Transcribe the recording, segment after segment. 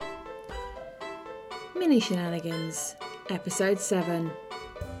Mini Shenanigans, Episode 7.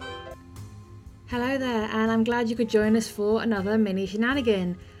 Hello there, and I'm glad you could join us for another Mini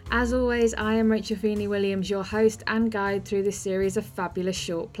Shenanigan. As always, I am Rachel Feeney-Williams, your host and guide through this series of fabulous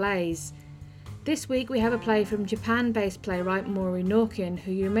short plays. This week we have a play from Japan-based playwright Morey Norkin,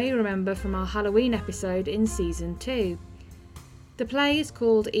 who you may remember from our Halloween episode in Season 2. The play is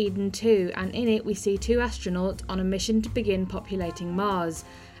called Eden 2, and in it we see two astronauts on a mission to begin populating Mars,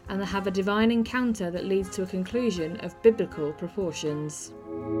 and they have a divine encounter that leads to a conclusion of biblical proportions.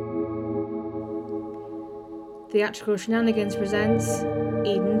 Theatrical Shenanigans presents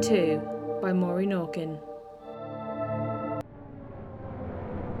Eden 2 by Morey Norkin.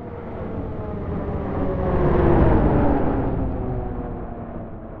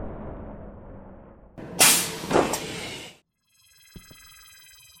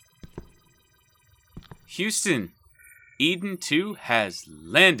 Houston, Eden 2 has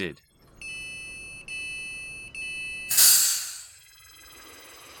landed.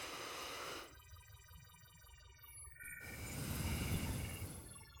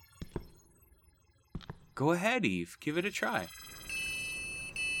 Go ahead, Eve. Give it a try.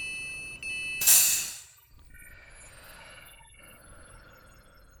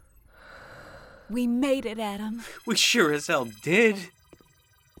 We made it, Adam. We sure as hell did.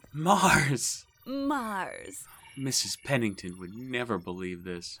 Mars. Mrs. Pennington would never believe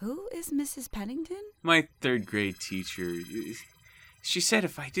this. Who is Mrs. Pennington? My third grade teacher. She said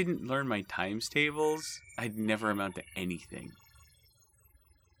if I didn't learn my times tables, I'd never amount to anything.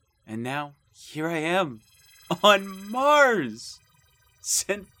 And now, here I am, on Mars,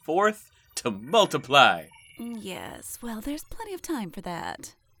 sent forth to multiply. Yes, well, there's plenty of time for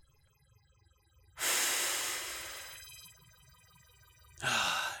that.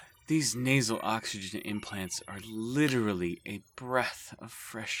 These nasal oxygen implants are literally a breath of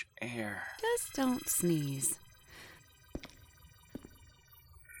fresh air. Just don't sneeze.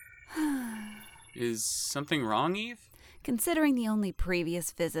 Is something wrong, Eve? Considering the only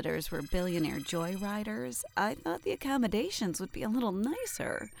previous visitors were billionaire joyriders, I thought the accommodations would be a little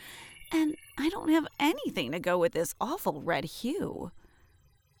nicer. And I don't have anything to go with this awful red hue.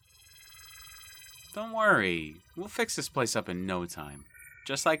 Don't worry. We'll fix this place up in no time.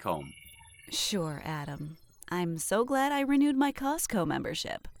 Just like home. Sure, Adam. I'm so glad I renewed my Costco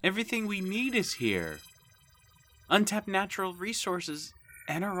membership. Everything we need is here. Untapped natural resources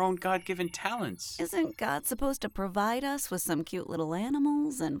and our own God-given talents. Isn't God supposed to provide us with some cute little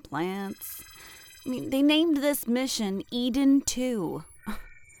animals and plants? I mean, they named this mission Eden 2.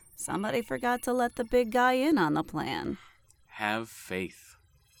 Somebody forgot to let the big guy in on the plan. Have faith.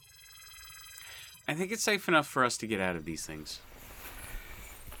 I think it's safe enough for us to get out of these things.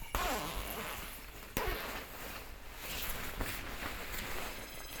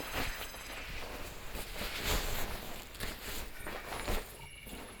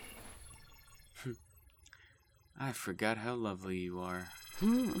 I forgot how lovely you are.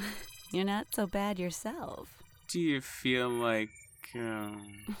 You're not so bad yourself. Do you feel like, You're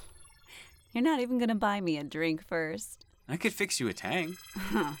not even going to buy me a drink first. I could fix you a tang.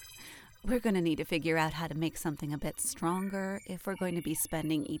 We're going to need to figure out how to make something a bit stronger if we're going to be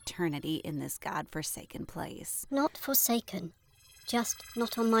spending eternity in this godforsaken place. Not forsaken. Just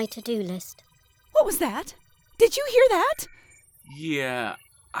not on my to-do list. What was that? Did you hear that? Yeah,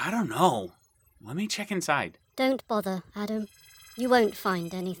 I don't know. Let me check inside. Don't bother, Adam. You won't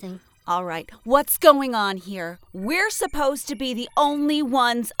find anything. All right, what's going on here? We're supposed to be the only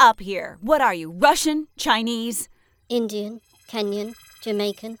ones up here. What are you, Russian? Chinese? Indian, Kenyan,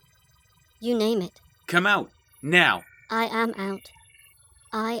 Jamaican. You name it. Come out, now. I am out.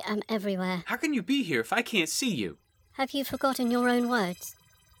 I am everywhere. How can you be here if I can't see you? Have you forgotten your own words?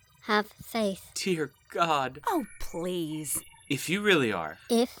 Have faith. Dear God. Oh, please. If you really are.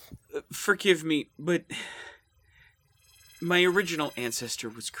 If? Forgive me, but my original ancestor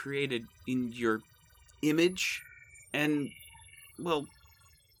was created in your image, and, well,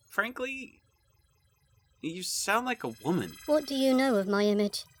 frankly, you sound like a woman. What do you know of my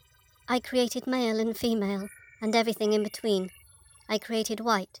image? I created male and female, and everything in between. I created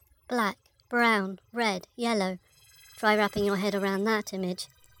white, black, brown, red, yellow. Try wrapping your head around that image.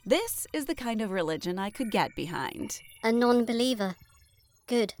 This is the kind of religion I could get behind. A non-believer.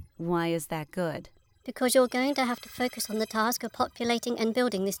 Good. Why is that good? Because you're going to have to focus on the task of populating and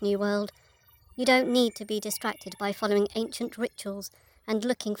building this new world. You don't need to be distracted by following ancient rituals and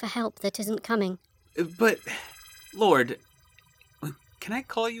looking for help that isn't coming. But, Lord, can I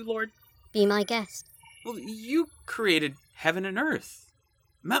call you Lord? Be my guest. Well, you created heaven and earth,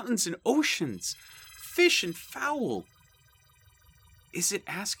 mountains and oceans, fish and fowl. Is it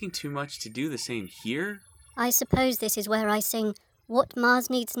asking too much to do the same here? I suppose this is where I sing, "What Mars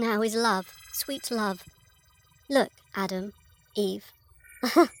needs now is love, sweet love." Look, Adam, Eve.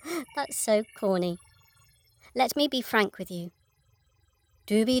 That's so corny. Let me be frank with you.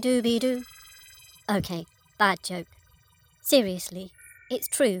 Doobie-doobie-doo. Okay, bad joke. Seriously, it's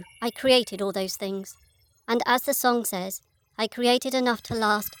true, I created all those things. And as the song says, I created enough to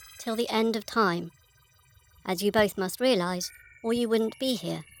last till the end of time. As you both must realise, or you wouldn't be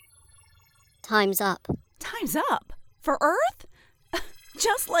here. Time's up. Time's up? For Earth?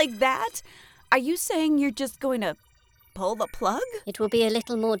 Just like that? Are you saying you're just going to pull the plug? It will be a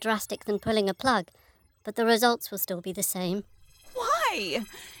little more drastic than pulling a plug, but the results will still be the same. Why?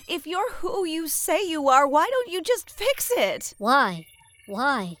 If you're who you say you are, why don't you just fix it? Why?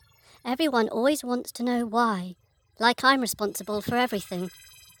 Why? Everyone always wants to know why, like I'm responsible for everything.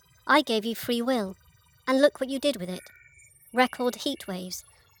 I gave you free will, and look what you did with it. Record heat waves,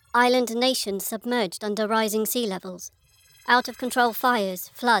 island nations submerged under rising sea levels, out-of-control fires,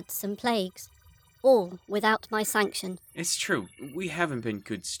 floods and plagues, all without my sanction. It's true, we haven't been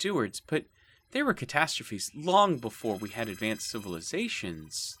good stewards, but there were catastrophes long before we had advanced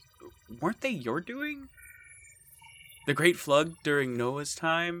civilizations. Weren't they your doing? The Great Flood during Noah's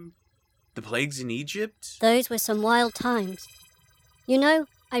time? The plagues in Egypt? Those were some wild times. You know,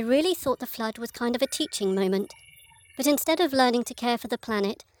 I really thought the flood was kind of a teaching moment. But instead of learning to care for the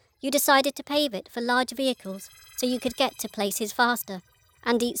planet, you decided to pave it for large vehicles so you could get to places faster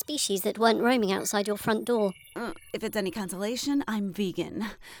and eat species that weren't roaming outside your front door. If it's any consolation, I'm vegan.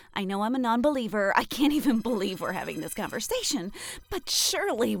 I know I'm a non-believer. I can't even believe we're having this conversation. But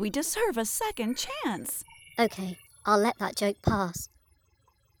surely we deserve a second chance. Okay, I'll let that joke pass.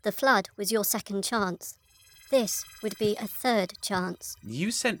 The flood was your second chance. This would be a third chance.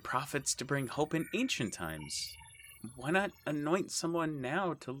 You sent prophets to bring hope in ancient times. Why not anoint someone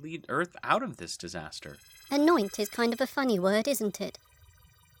now to lead Earth out of this disaster? Anoint is kind of a funny word, isn't it?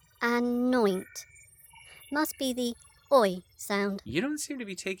 Anoint. Must be the oi sound. You don't seem to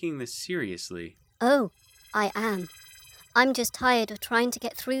be taking this seriously. Oh, I am. I'm just tired of trying to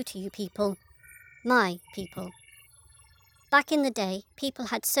get through to you people. My people. Back in the day, people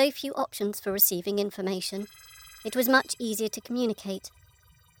had so few options for receiving information. It was much easier to communicate.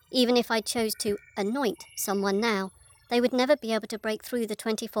 Even if I chose to anoint someone now, they would never be able to break through the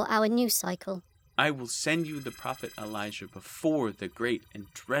 24-hour news cycle. I will send you the prophet Elijah before the great and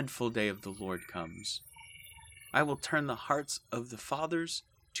dreadful day of the Lord comes. I will turn the hearts of the fathers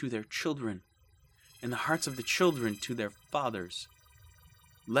to their children, and the hearts of the children to their fathers,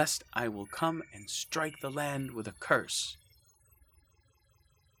 lest I will come and strike the land with a curse.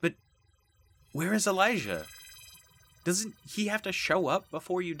 But where is Elijah? Doesn't he have to show up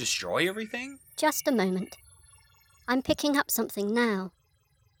before you destroy everything? Just a moment. I'm picking up something now.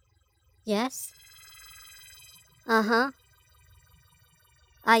 Yes? Uh-huh.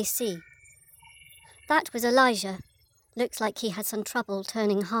 I see. That was Elijah. Looks like he had some trouble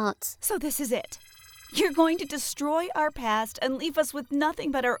turning hearts. So this is it. You're going to destroy our past and leave us with nothing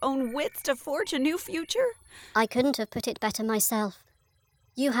but our own wits to forge a new future? I couldn't have put it better myself.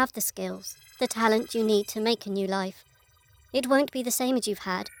 You have the skills, the talent you need to make a new life. It won't be the same as you've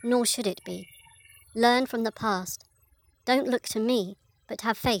had, nor should it be. Learn from the past. Don't look to me, but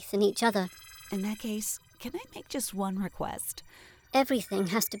have faith in each other. In that case, can I make just one request? Everything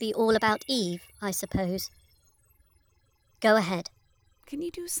has to be all about Eve, I suppose. Go ahead. Can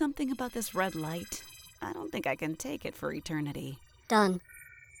you do something about this red light? I don't think I can take it for eternity. Done.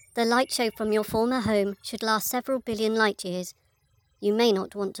 The light show from your former home should last several billion light years. You may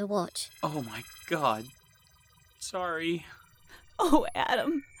not want to watch. Oh my God. Sorry. Oh,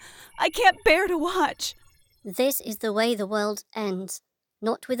 Adam, I can't bear to watch. This is the way the world ends.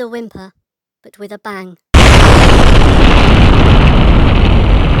 Not with a whimper, but with a bang.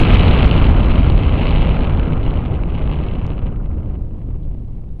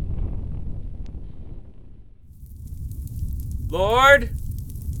 Lord?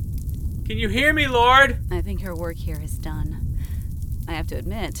 Can you hear me, Lord? I think her work here is done. I have to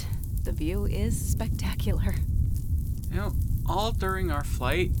admit, the view is spectacular. You know, all during our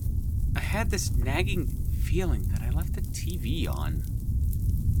flight, I had this nagging feeling that I left the TV on.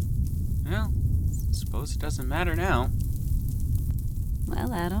 Well, suppose it doesn't matter now.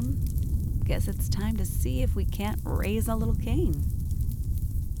 Well, Adam, guess it's time to see if we can't raise a little Cain.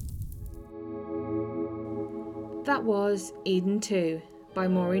 That was Eden 2 by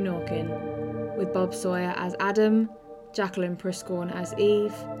Morey Norkin, with Bob Sawyer as Adam, Jacqueline Priscorn as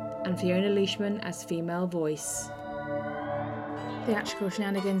Eve, and Fiona Leishman as female voice. Theatrical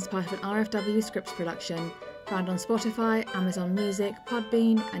Shenanigans, part of an RFW Scripts production, found on Spotify, Amazon Music,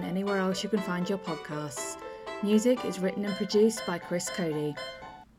 Podbean, and anywhere else you can find your podcasts. Music is written and produced by Chris Cody.